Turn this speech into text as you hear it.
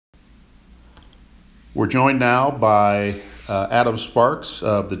We're joined now by Adam Sparks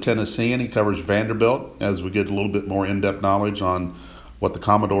of the Tennessean. He covers Vanderbilt as we get a little bit more in-depth knowledge on what the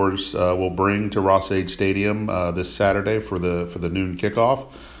Commodores will bring to Ross-Ade Stadium this Saturday for the noon kickoff.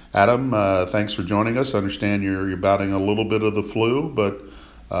 Adam, thanks for joining us. I understand you're battling a little bit of the flu, but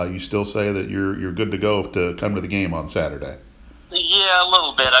you still say that you're good to go to come to the game on Saturday. Yeah, a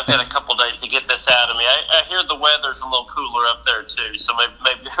little bit. I've got a couple days to get this out of me. I hear the weather's a little cooler up there too, so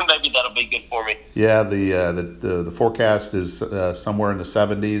maybe that'll be good for me. Yeah, the forecast is somewhere in the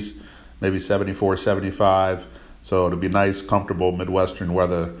 70s, maybe 74, 75. So it'll be nice, comfortable Midwestern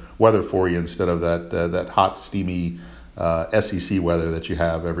weather for you instead of that hot, steamy SEC weather that you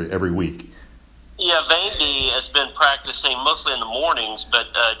have every week. Yeah, Vandy has been practicing mostly in the mornings, but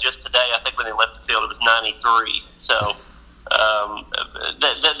just today, I think when they left the field, it was 93. So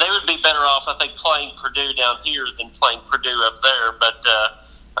they would be better off, I think, playing Purdue down here than playing Purdue up there. But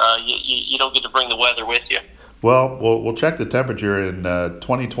you don't get to bring the weather with you. Well, we'll check the temperature in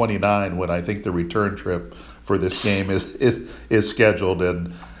 2029 when I think the return trip for this game is scheduled,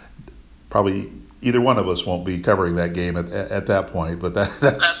 and probably either one of us won't be covering that game at that point. But that's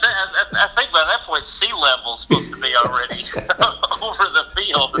I think by that point, sea level's supposed to be already over the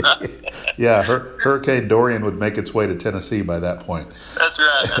field. yeah, Hurricane Dorian would make its way to Tennessee by that point. That's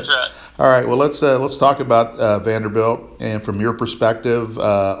right. That's right. All right, well let's talk about Vanderbilt and from your perspective,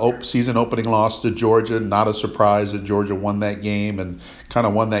 season opening loss to Georgia. Not a surprise that Georgia won that game and kind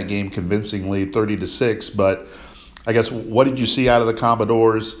of won that game convincingly, 30-6. But I guess what did you see out of the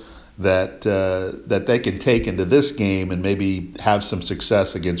Commodores that they can take into this game and maybe have some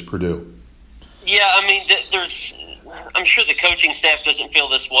success against Purdue? Yeah, I mean, there's. I'm sure the coaching staff doesn't feel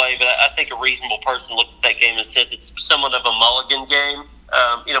this way, but I think a reasonable person looks at that game and says it's somewhat of a mulligan game.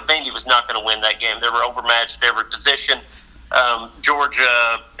 Vandy was not going to win that game. They were overmatched at every position.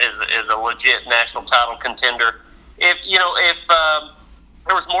 Georgia is a legit national title contender. If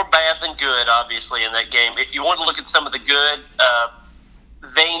there was more bad than good, obviously, in that game. If you want to look at some of the good,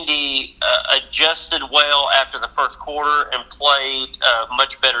 Vandy adjusted well after the first quarter and played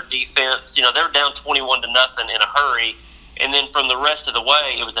much better defense. They were down 21 to nothing in a hurry, and then from the rest of the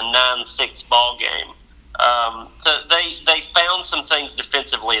way, it was a 9-6 ball game. So they found some things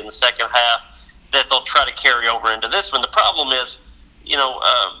defensively in the second half that they'll try to carry over into this one. The problem is, you know,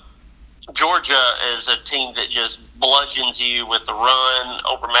 uh, Georgia is a team that just bludgeons you with the run,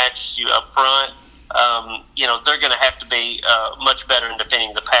 overmatches you up front. They're going to have to be much better in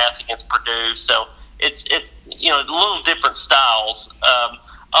defending the pass against Purdue. So it's a little different styles.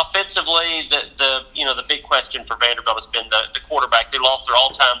 Offensively, the big question for Vanderbilt has been the quarterback. They lost their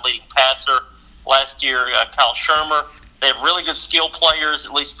all-time leading passer last year, Kyle Shermer. They have really good skill players,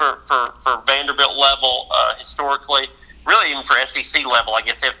 at least for Vanderbilt level historically. Really, even for SEC level, I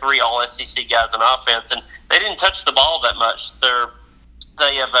guess they have three All SEC guys on offense, and they didn't touch the ball that much.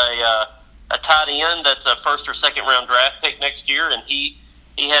 They have a tight end that's a first or second round draft pick next year, and he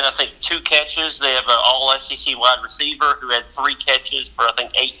had I think 2 catches. They have an All SEC wide receiver who had 3 catches for I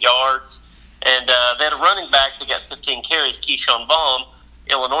think 8 yards, and they had a running back that got 15 carries, Keyshawn Vaughn,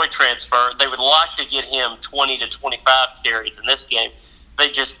 Illinois transfer. They would like to get him 20 to 25 carries in this game. They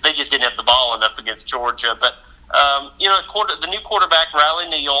just didn't have the ball enough against Georgia, but the new quarterback Riley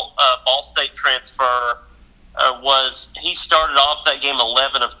Neal, Ball State transfer, he started off that game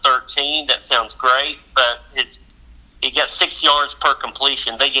 11 of 13. That sounds great, but he got 6 yards per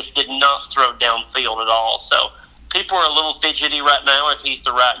completion. They just did not throw downfield at all. So people are a little fidgety right now if he's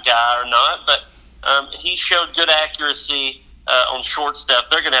the right guy or not. But he showed good accuracy on short stuff.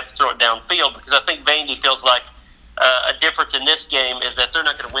 They're going to have to throw it downfield because I think Vandy feels like a difference in this game is that they're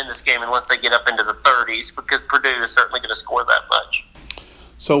not going to win this game unless they get up into the 30s because Purdue is certainly going to score that much.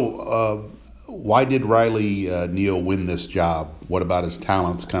 So, why did Riley Neal win this job? What about his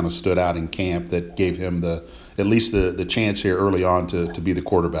talents kind of stood out in camp that gave him at least the chance here early on to be the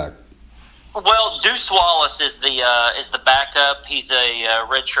quarterback? Well, Deuce Wallace is the backup. He's a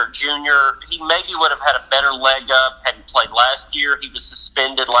redshirt junior. He maybe would have had a better leg up had he played last year. He was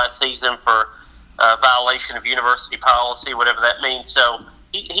suspended last season for violation of university policy, whatever that means. So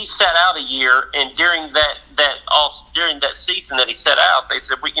he sat out a year, and during that season that he sat out, they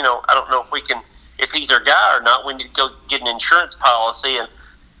said, I don't know if he's our guy or not. We need to go get an insurance policy, and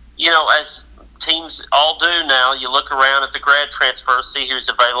as teams all do now, you look around at the grad transfers, see who's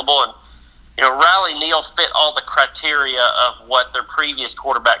available, and Riley Neal fit all the criteria of what their previous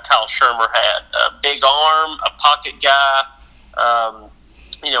quarterback, Kyle Shermer, had. A big arm, a pocket guy.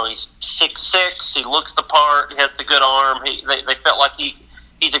 He's 6'6". He looks the part. He has the good arm. They felt like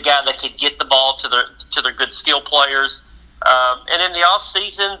he's a guy that could get the ball to their good skill players. And in the off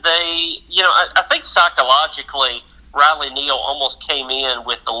season, I think psychologically, Riley Neal almost came in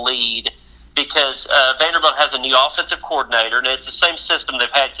with the lead because Vanderbilt has a new offensive coordinator, and it's the same system they've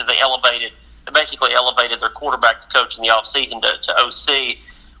had because they basically elevated their quarterbacks coach in the off season to OC.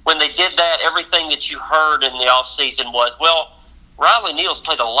 When they did that, everything that you heard in the off season was, well, Riley Neal's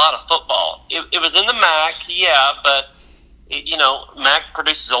played a lot of football. It was in the MAC, yeah, but MAC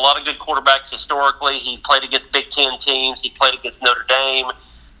produces a lot of good quarterbacks historically. He played against Big Ten teams. He played against Notre Dame.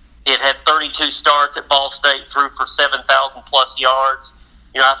 He had 32 starts at Ball State, threw for 7,000 plus yards.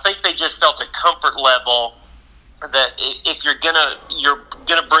 I think they just felt a comfort level that if you're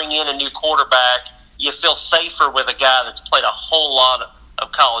gonna bring in a new quarterback, you feel safer with a guy that's played a whole lot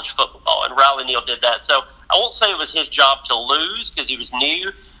of college football, and Riley Neal did that. So I won't say it was his job to lose because he was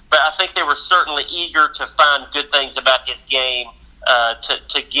new, but I think they were certainly eager to find good things about his game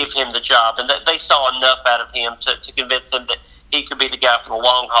to give him the job, and that they saw enough out of him to convince them that he could be the guy for the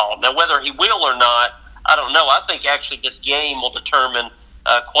long haul. Now, whether he will or not, I don't know. I think actually this game will determine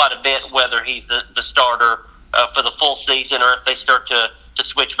quite a bit whether he's the starter for the full season or if they start to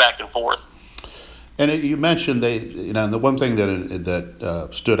switch back and forth. And you mentioned and the one thing that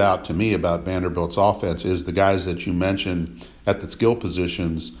stood out to me about Vanderbilt's offense is the guys that you mentioned at the skill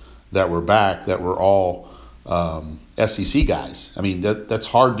positions that were back, that were all SEC guys. I mean, that's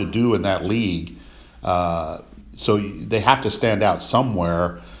hard to do in that league. So they have to stand out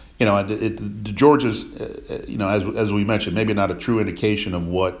somewhere. Georgia's, as we mentioned, maybe not a true indication of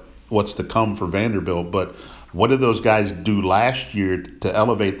what's to come for Vanderbilt, but what did those guys do last year to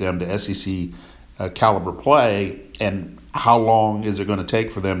elevate them to SEC caliber play, and how long is it going to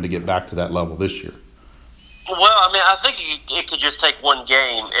take for them to get back to that level this year? Well, I think it could just take one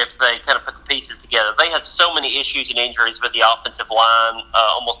game if they kind of put the pieces together. They had so many issues and injuries with the offensive line,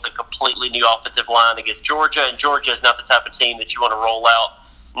 almost a completely new offensive line against Georgia, and Georgia is not the type of team that you want to roll out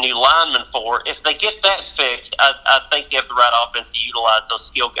new linemen for. If they get that fixed, I think they have the right offense to utilize those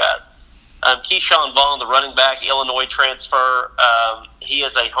skill guys. Keyshawn Vaughn, the running back, Illinois transfer, he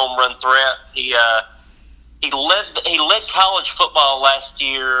is a home run threat. He led college football last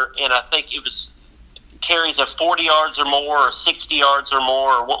year, and I think it was carries of 40 yards or more, or 60 yards or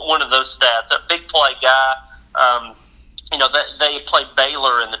more, or one of those stats. A big play guy. They played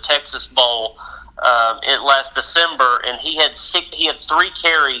Baylor in the Texas Bowl in last December, and he had 3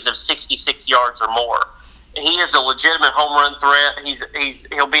 carries of 66 yards or more. He is a legitimate home run threat.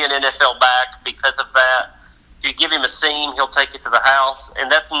 He'll be an NFL back because of that. If you give him a seam, he'll take it to the house,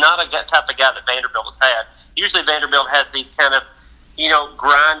 and that's not a type of guy that Vanderbilt has had. Usually Vanderbilt has these kind of,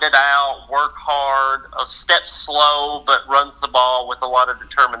 grind it out, work hard, step slow, but runs the ball with a lot of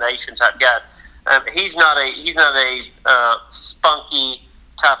determination type guys. He's not a spunky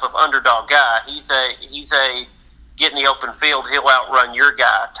type of underdog guy. He's a get in the open field, he'll outrun your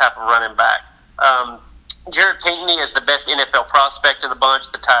guy type of running back. Jared Pinkney is the best NFL prospect of the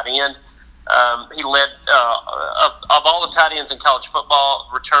bunch, the tight end. He led, of all the tight ends in college football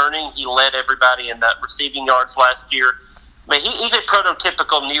returning, he led everybody in receiving yards last year. He's a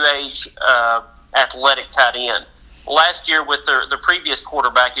prototypical new age athletic tight end. Last year with the previous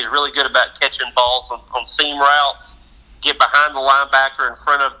quarterback, he was really good about catching balls on seam routes, get behind the linebacker in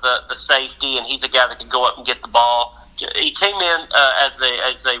front of the safety, and he's a guy that can go up and get the ball. He came in as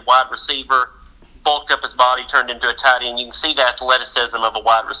a wide receiver, bulked up his body, turned into a tight end. You can see the athleticism of a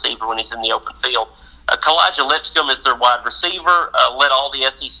wide receiver when he's in the open field. Kalijah Lipscomb is their wide receiver, led all the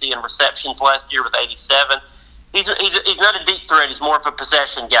SEC in receptions last year with 87. He's not a deep threat. He's more of a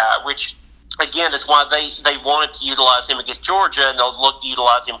possession guy, which, again, is why they wanted to utilize him against Georgia, and they'll look to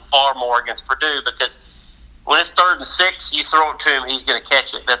utilize him far more against Purdue, because when it's 3rd and 6, you throw it to him, he's going to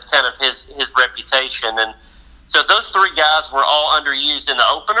catch it. That's kind of his reputation. And so those 3 guys were all underused in the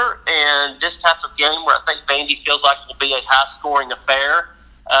opener, and this type of game where I think Vandy feels like will be a high-scoring affair,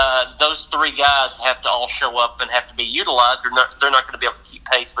 those 3 guys have to all show up and have to be utilized, or they're not going to be able to keep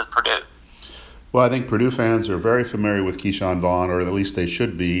pace with Purdue. Well, I think Purdue fans are very familiar with Keyshawn Vaughn, or at least they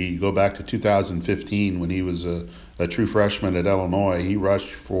should be. You go back to 2015 when he was a true freshman at Illinois. He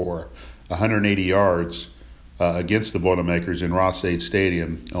rushed for 180 yards against the Boilermakers in Ross-Ade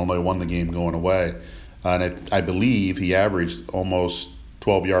Stadium. Illinois won the game going away. And I believe he averaged almost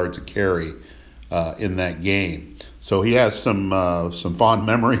 12 yards a carry in that game. So he has some fond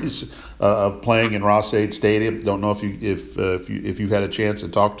memories of playing in Ross-Ade Stadium. Don't know if you've had a chance to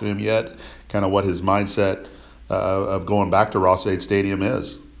talk to him yet, kind of what his mindset of going back to Ross-Ade Stadium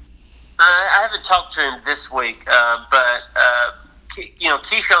is. I haven't talked to him this week, but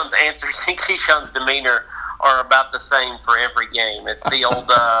Keyshawn's answers and Keyshawn's demeanor are about the same for every game. It's the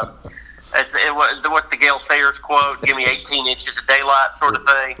old What's the Gale Sayers quote? Give me 18 inches of daylight, sort of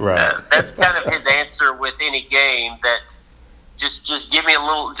thing. Right. That's kind of his answer with any game. That just give me a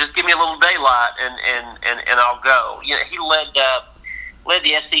little daylight, and I'll go. You know, he led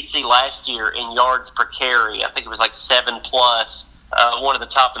the SEC last year in yards per carry. I think it was like 7+, one of the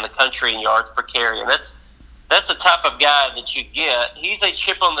top in the country in yards per carry, and that's the type of guy that you get. He's a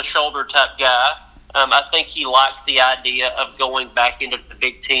chip on the shoulder type guy. I think he likes the idea of going back into the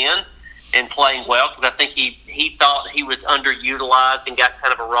Big Ten and playing well, because I think he thought he was underutilized and got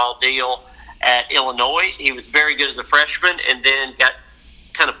kind of a raw deal at Illinois. He was very good as a freshman and then got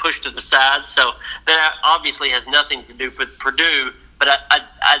kind of pushed to the side. So that obviously has nothing to do with Purdue. But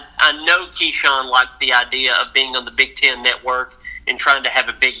I know Keyshawn likes the idea of being on the Big Ten network and trying to have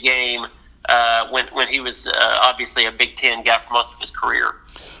a big game when he was obviously a Big Ten guy for most of his career.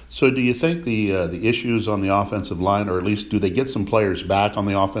 So do you think the issues on the offensive line, or at least do they get some players back on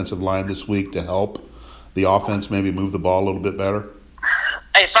the offensive line this week to help the offense maybe move the ball a little bit better?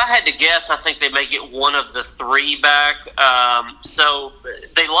 If I had to guess, I think they may get one of the three back. So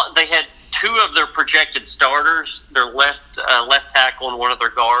they had two of their projected starters. Their left tackle and one of their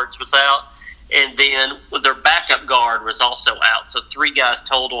guards was out, and then their backup guard was also out. So three guys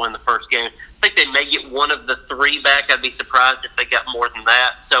total in the first game. I think they may get one of the three back. I'd be surprised if they got more than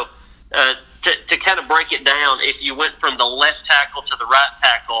that. So to kind of break it down, if you went from the left tackle to the right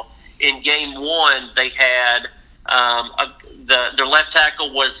tackle, in game one they had their left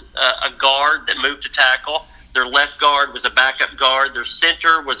tackle was a guard that moved to tackle. Their left guard was a backup guard. Their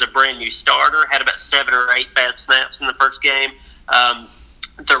center was a brand new starter, had about 7 or 8 bad snaps in the first game.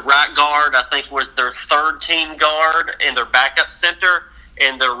 Their right guard, I think, was their third team guard and their backup center.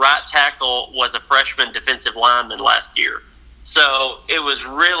 And their right tackle was a freshman defensive lineman last year. So it was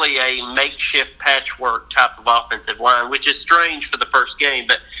really a makeshift patchwork type of offensive line, which is strange for the first game,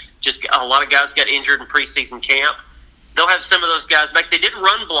 but just a lot of guys got injured in preseason camp. They'll have some of those guys back. They did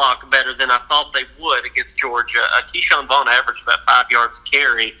run block better than I thought they would against Georgia. Keyshawn Vaughn averaged about 5 yards a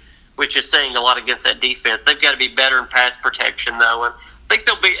carry, which is saying a lot against that defense. They've got to be better in pass protection, though, and I think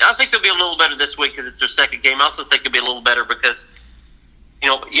they'll be a little better this week because it's their second game. I also think they'll be a little better because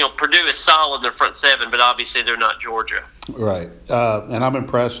Purdue is solid in their front seven, but obviously they're not Georgia. Right. And I'm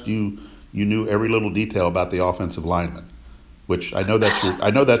impressed you knew every little detail about the offensive lineman, which I know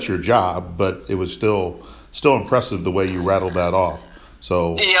that's your job, but it was still impressive the way you rattled that off.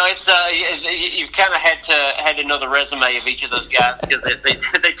 So it's you've kind of had to know the resume of each of those guys because they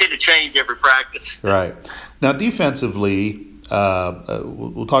tend to change every practice. Right. Now defensively,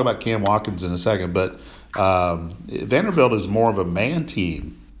 we'll talk about Cam Watkins in a second, but Vanderbilt is more of a man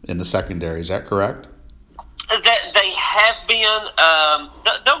team in the secondary. Is that correct? They have been.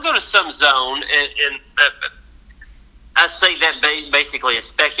 They'll go to some zone, and I say that basically as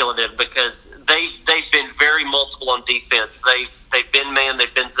speculative because they've been very multiple on defense. They've been man,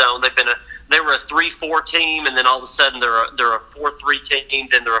 they've been zone, they were a 3-4 team, and then all of a sudden they're a 4-3 team,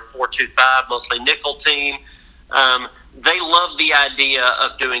 then they're a 4-2-5, mostly nickel team. They love the idea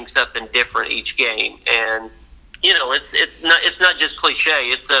of doing something different each game, and it's not just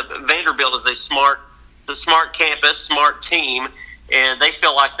cliche. Vanderbilt is a smart campus, smart team, and they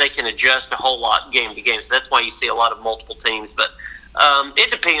feel like they can adjust a whole lot game to game. So that's why you see a lot of multiple teams. But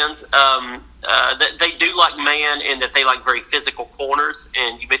it depends. They do like man in that they like very physical corners.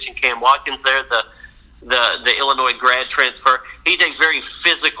 And you mentioned Cam Watkins there, the Illinois grad transfer. He's a very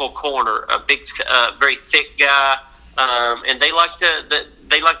physical corner, a big, very thick guy, and they like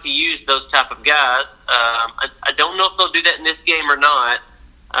to use those type of guys. I don't know if they'll do that in this game or not,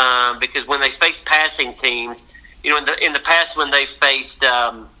 because when they face passing teams. In the past when they faced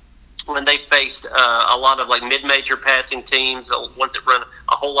a lot of like mid-major passing teams, ones that run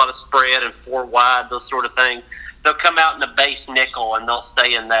a whole lot of spread and 4 wide, those sort of things, they'll come out in a base nickel and they'll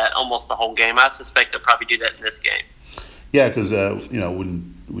stay in that almost the whole game. I suspect they'll probably do that in this game. Yeah, because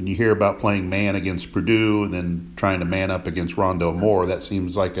when you hear about playing man against Purdue and then trying to man up against Rondale Moore, that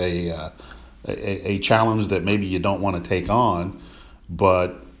seems like a challenge that maybe you don't want to take on,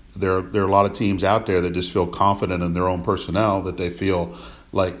 but there are a lot of teams out there that just feel confident in their own personnel that they feel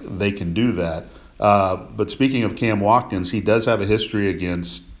like they can do that. But speaking of Cam Watkins, he does have a history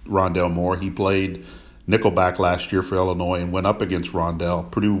against Rondale Moore. He played nickelback last year for Illinois and went up against Rondale.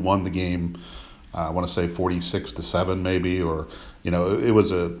 Purdue won the game. I want to say 46-7 maybe, or it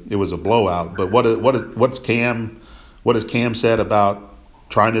was a blowout. But what has Cam said about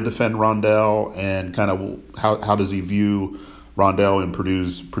trying to defend Rondale, and kind of how does he view Rondale and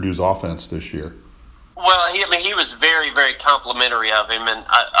Purdue's offense this year? Well, he was very, very complimentary of him, and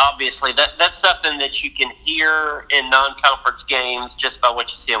obviously that's something that you can hear in non-conference games just by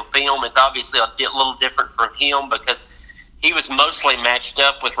what you see on film. It's obviously a little different from him because he was mostly matched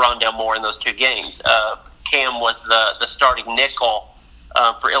up with Rondell Moore in those two games. Cam was the starting nickel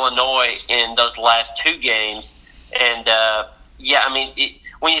for Illinois in those last two games, and yeah, I mean,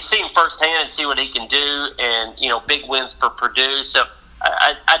 when you see him firsthand and see what he can do, and big wins for Purdue, so.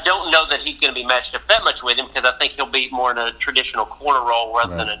 I don't know that he's going to be matched up that much with him because I think he'll be more in a traditional corner role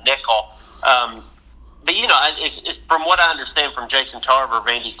rather than a nickel. But from what I understand from Jason Tarver,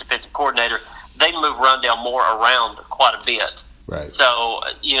 Vandy's defensive coordinator, they move Rondell Moore around quite a bit. Right. So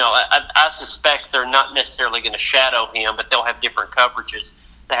I suspect they're not necessarily going to shadow him, but they'll have different coverages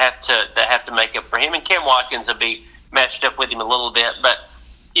that have to make up for him. And Cam Watkins will be matched up with him a little bit, but.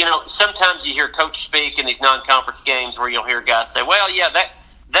 Sometimes you hear coach speak in these non-conference games where you'll hear guys say, well, yeah,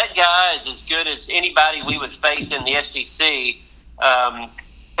 that guy is as good as anybody we would face in the SEC.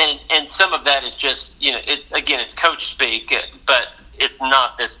 And some of that is just, it's coach speak, but it's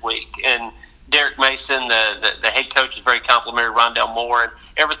not this week. And Derek Mason, the head coach, is very complimentary of Rondell Moore. And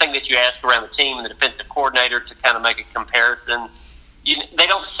everything that you ask around the team and the defensive coordinator to kind of make a comparison, they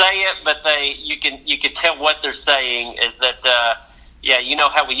don't say it, but you can tell what they're saying is that yeah, you know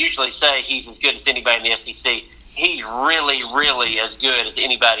how we usually say he's as good as anybody in the SEC. He's really, really as good as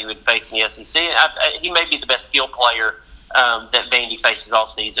anybody would face in the SEC. He may be the best skill player that Vandy faces all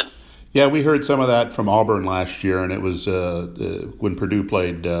season. Yeah, we heard some of that from Auburn last year, and it was when Purdue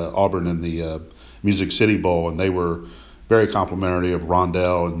played Auburn in the Music City Bowl, and they were very complimentary of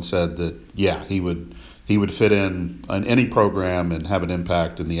Rondell and said that he would fit in any program and have an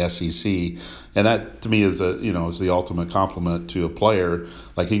impact in the SEC. And that to me is is the ultimate compliment to a player.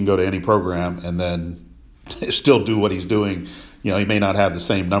 Like he can go to any program and then still do what he's doing. He may not have the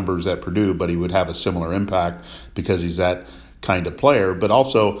same numbers at Purdue, but he would have a similar impact because he's that kind of player. But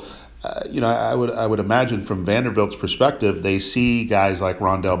also, I would imagine from Vanderbilt's perspective, they see guys like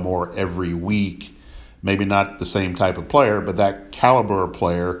Rondell Moore every week. Maybe not the same type of player, but that caliber of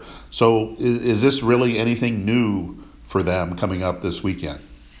player. So is this really anything new for them coming up this weekend?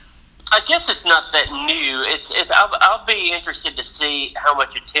 I guess it's not that new. I'll be interested to see how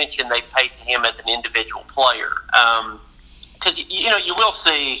much attention they pay to him as an individual player. Because you will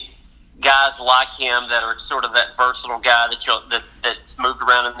see guys like him that are sort of that versatile guy that's moved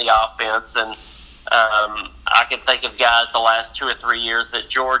around in the offense, and I can think of guys the last 2 or 3 years that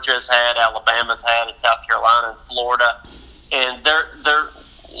Georgia's had, Alabama's had, and South Carolina and Florida, and they're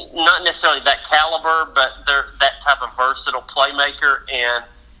not necessarily that caliber, but they're that type of versatile playmaker. And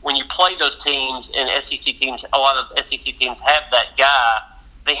when you play those teams and SEC teams, a lot of SEC teams have that guy.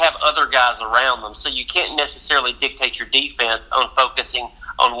 They have other guys around them, so you can't necessarily dictate your defense on focusing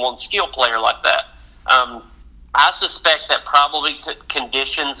on one skill player like that. I suspect that probably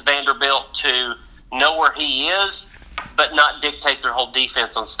conditions Vanderbilt to know where he is, but not dictate their whole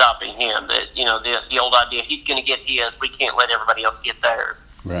defense on stopping him. That the old idea, he's going to get his, we can't let everybody else get theirs.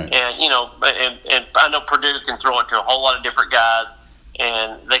 Right. And and I know Purdue can throw it to a whole lot of different guys,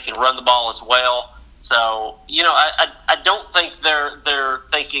 and they can run the ball as well. So I don't think they're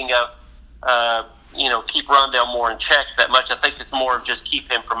thinking of keep Rondell Moore in check that much. I think it's more of just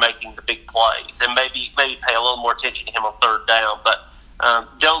keep him from making the big plays and maybe pay a little more attention to him on third down, but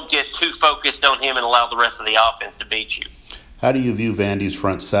don't get too focused on him and allow the rest of the offense to beat you. How do you view Vandy's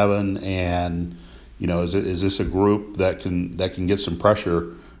front seven, and is this a group that can get some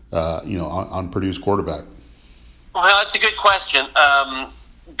pressure on Purdue's quarterback? Well, that's a good question.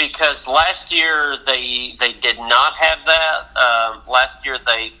 Because last year they did not have that. Last year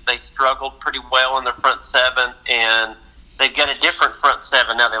they struggled pretty well in their front seven, and they've got a different front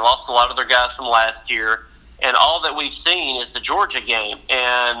seven now. They lost a lot of their guys from last year, and all that we've seen is the Georgia game.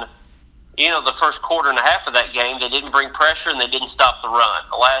 And the first quarter and a half of that game, they didn't bring pressure and they didn't stop the run.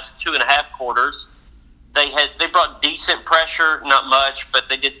 The last 2.5 quarters, they brought decent pressure, not much, but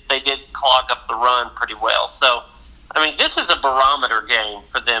they did clog up the run pretty well. So. I mean, this is a barometer game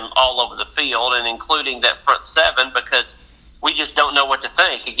for them all over the field, and including that front seven, because we just don't know what to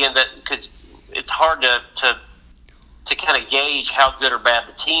think. Again, because it's hard to kind of gauge how good or bad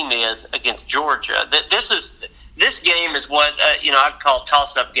the team is against Georgia. This game is what I'd call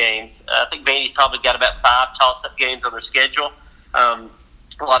toss-up games. I think Vandy's probably got about 5 toss-up games on their schedule. A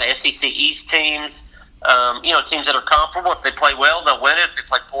lot of SEC East teams, teams that are comparable. If they play well, they'll win it. If they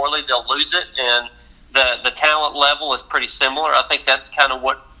play poorly, they'll lose it, and the talent level is pretty similar. I think that's kind of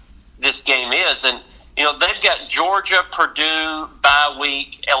what this game is. And, they've got Georgia, Purdue, bye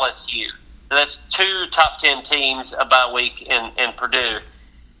week, LSU. So that's 2 top 10 teams a bye week in Purdue.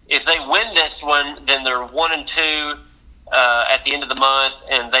 If they win this one, then they're 1-2 at the end of the month,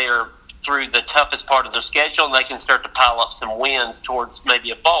 and they are through the toughest part of their schedule, and they can start to pile up some wins towards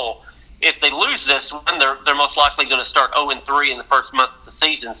maybe a bowl. If they lose this one, they're most likely going to start 0-3 in the first month of the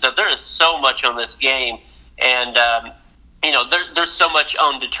season. So there is so much on this game, and there's so much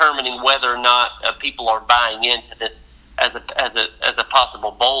on determining whether or not people are buying into this as a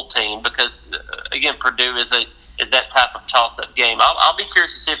possible bowl team. Because again, Purdue is that type of toss-up game. I'll be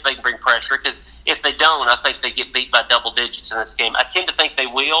curious to see if they can bring pressure, because if they don't, I think they get beat by double digits in this game. I tend to think they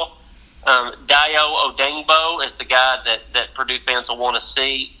will. Dayo Odengbo is the guy that Purdue fans will want to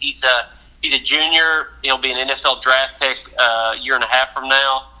see. He's a junior. He'll be an NFL draft pick a year and a half from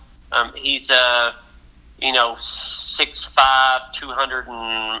now. He's 6'5", 200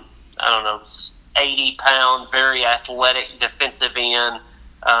 and I don't know, 80 pound, very athletic defensive end.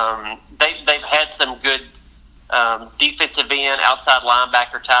 They've had some good defensive end, outside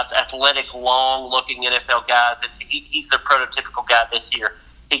linebacker types, athletic, long-looking NFL guys. And he's the prototypical guy this year.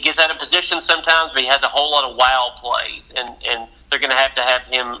 He gets out of position sometimes, but he has a whole lot of wow plays, and they're going to have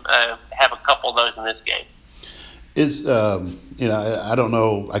him have a couple of those in this game. Is I don't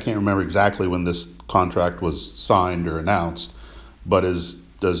know, I can't remember exactly when this contract was signed or announced, but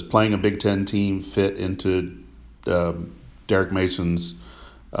does playing a Big Ten team fit into Derek Mason's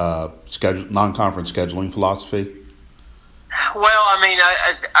non-conference scheduling philosophy? Well, I mean,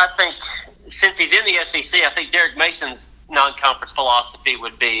 I think since he's in the SEC, I think Derek Mason's non-conference philosophy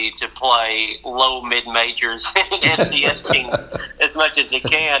would be to play low mid-majors and FCS teams as much as he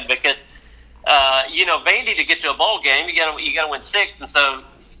can, because Vandy, to get to a bowl game, you got to win 6, and so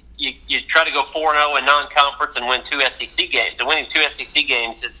you try to go 4-0 in non-conference and win 2 SEC games. And winning 2 SEC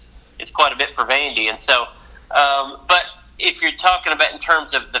games is quite a bit for Vandy, and so but if you're talking about in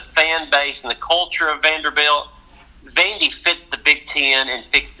terms of the fan base and the culture of Vanderbilt, Vandy fits the Big Ten and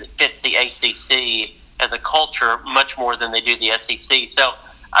fits the ACC as a culture much more than they do the SEC. So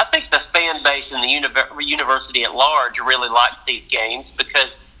I think the fan base and the university at large really likes these games,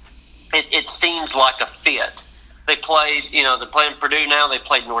 because it seems like a fit. They're playing Purdue now. They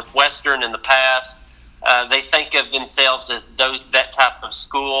played Northwestern in the past. They think of themselves as that type of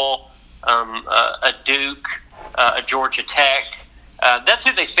school, a Duke, a Georgia Tech. That's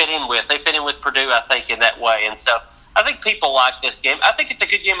who they fit in with. They fit in with Purdue, I think, in that way. And so I think people like this game. I think it's a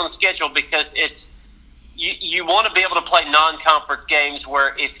good game on the schedule, because you want to be able to play non-conference games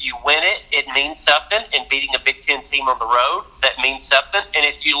where if you win it, it means something, and beating a Big Ten team on the road, that means something. And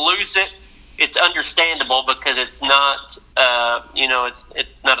if you lose it, it's understandable, because it's not,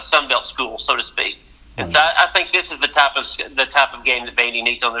 it's not a Sunbelt school, so to speak. And so I think this is the type of game that Vandy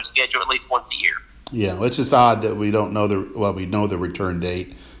needs on their schedule at least once a year. Yeah, well, it's just odd that we don't know we know the return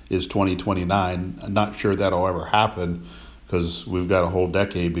date is 2029. I'm not sure that'll ever happen, because we've got a whole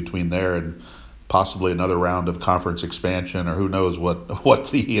decade between there and possibly another round of conference expansion, or who knows what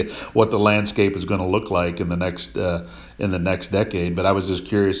the landscape is going to look like in the next decade. But I was just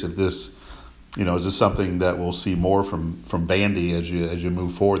curious if this, is this something that we'll see more from Vandy as you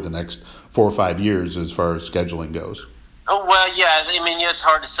move forward the next 4 or 5 years as far as scheduling goes? Oh, well, yeah. I mean, it's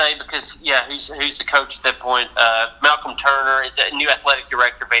hard to say, because who's the coach at that point? Malcolm Turner is a new athletic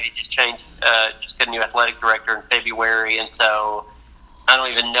director. Vandy just got a new athletic director in February, and so I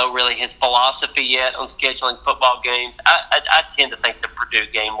don't even know really his philosophy yet on scheduling football games. I tend to think the Purdue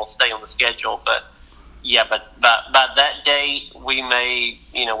game will stay on the schedule, but by that date, we may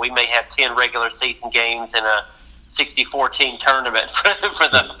have 10 regular season games and a 64 team tournament for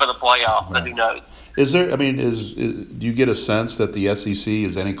the playoffs. Right. So who knows? Do you get a sense that the SEC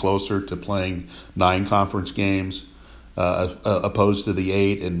is any closer to playing 9 conference games opposed to the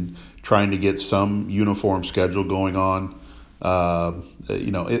 8, and trying to get some uniform schedule going on?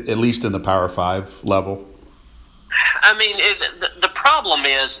 At least in the Power 5 level? I mean, the problem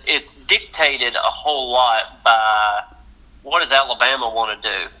is it's dictated a whole lot by what does Alabama want to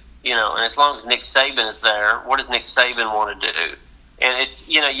do, and as long as Nick Saban is there, what does Nick Saban want to do? And it's,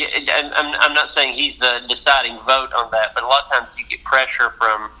 and I'm not saying he's the deciding vote on that, but a lot of times you get pressure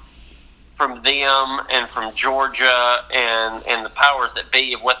from them and from Georgia and the powers that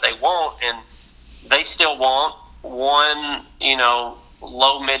be of what they want, and they still want one,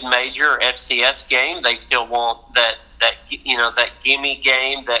 low mid-major FCS game. They still want that gimme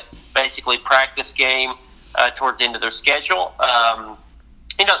game, that basically practice game towards the end of their schedule.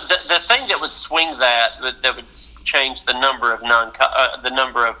 The thing that would swing that would change the number of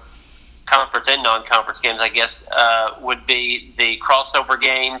conference and non-conference games, I guess, would be the crossover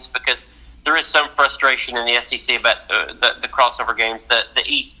games, because there is some frustration in the SEC about the crossover games, the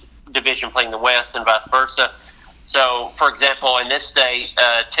East Division playing the West and vice versa. So, for example, in this state,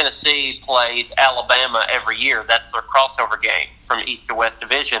 Tennessee plays Alabama every year. That's their crossover game from East to West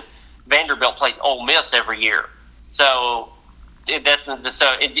Division. Vanderbilt plays Ole Miss every year. So you're in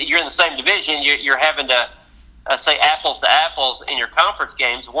the same division. You're having to say apples to apples in your conference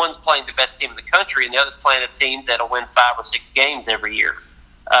games. One's playing the best team in the country, and the other's playing a team that'll win 5 or 6 games every year.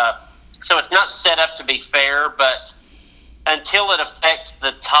 So it's not set up to be fair, but until it affects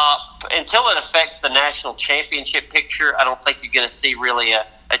the national championship picture, I don't think you're going to see really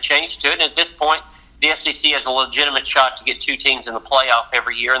a change to it. And at this point, the SEC has a legitimate shot to get 2 teams in the playoff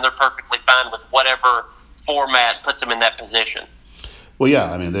every year, and they're perfectly fine with whatever format puts them in that position. Well,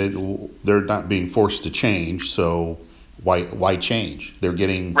 yeah, I mean they're not being forced to change, so why change? They're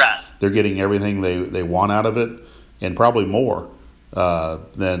getting everything they want out of it, and probably more.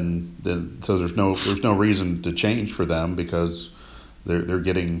 Then so there's no reason to change for them because they're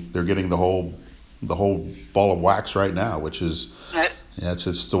getting the whole ball of wax right now, which is it's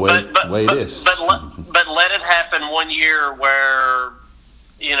just the way it is. But let it happen one year where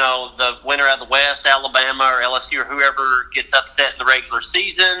the winner out of the West, Alabama or LSU or whoever, gets upset in the regular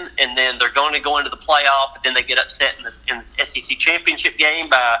season, and then they're going to go into the playoff, but then they get upset in the SEC championship game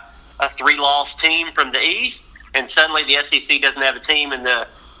by a 3-loss team from the East, and suddenly the SEC doesn't have a team in the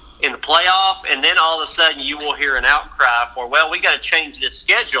playoff, and then all of a sudden you will hear an outcry for, well, we got to change this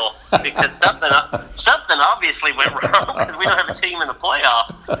schedule because something obviously went wrong because we don't have a team in the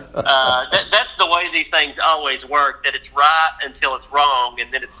playoff. That's the way these things always work, that it's right until it's wrong,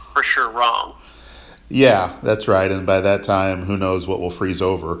 and then it's for sure wrong. Yeah, that's right. And by that time, who knows what will freeze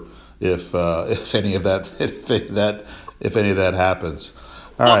over if any of that if any of that happens.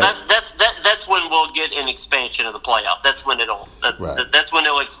 That's when we'll get an expansion of the playoff. That's when that's when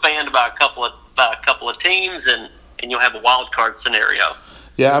it'll expand by a couple of teams, and you'll have a wild card scenario.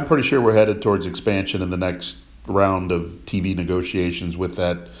 Yeah, I'm pretty sure we're headed towards expansion in the next round of TV negotiations with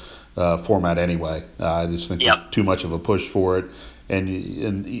that format anyway. I just think there's too much of a push for it, and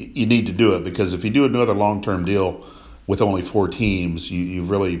you need to do it because if you do another long-term deal with only 4 teams, you've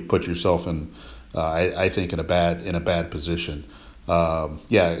really put yourself in, I think, in a bad position.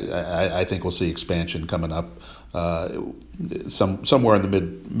 I think we'll see expansion coming up somewhere in the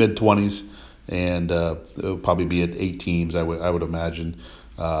mid 20s, and it'll probably be at 8 teams, I would imagine.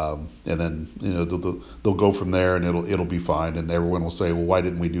 And then they'll go from there, and it'll be fine, and everyone will say, well, why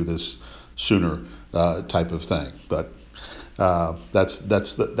didn't we do this sooner, type of thing. But that's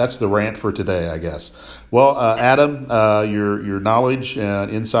the rant for today, I guess. Well, Adam, your knowledge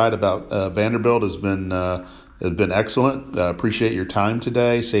and insight about Vanderbilt has been excellent. Appreciate your time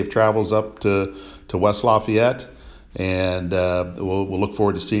today. Safe travels up to West Lafayette, and we'll look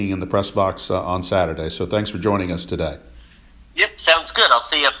forward to seeing you in the press box on Saturday. So thanks for joining us today. Yep, sounds good. I'll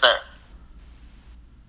see you up there.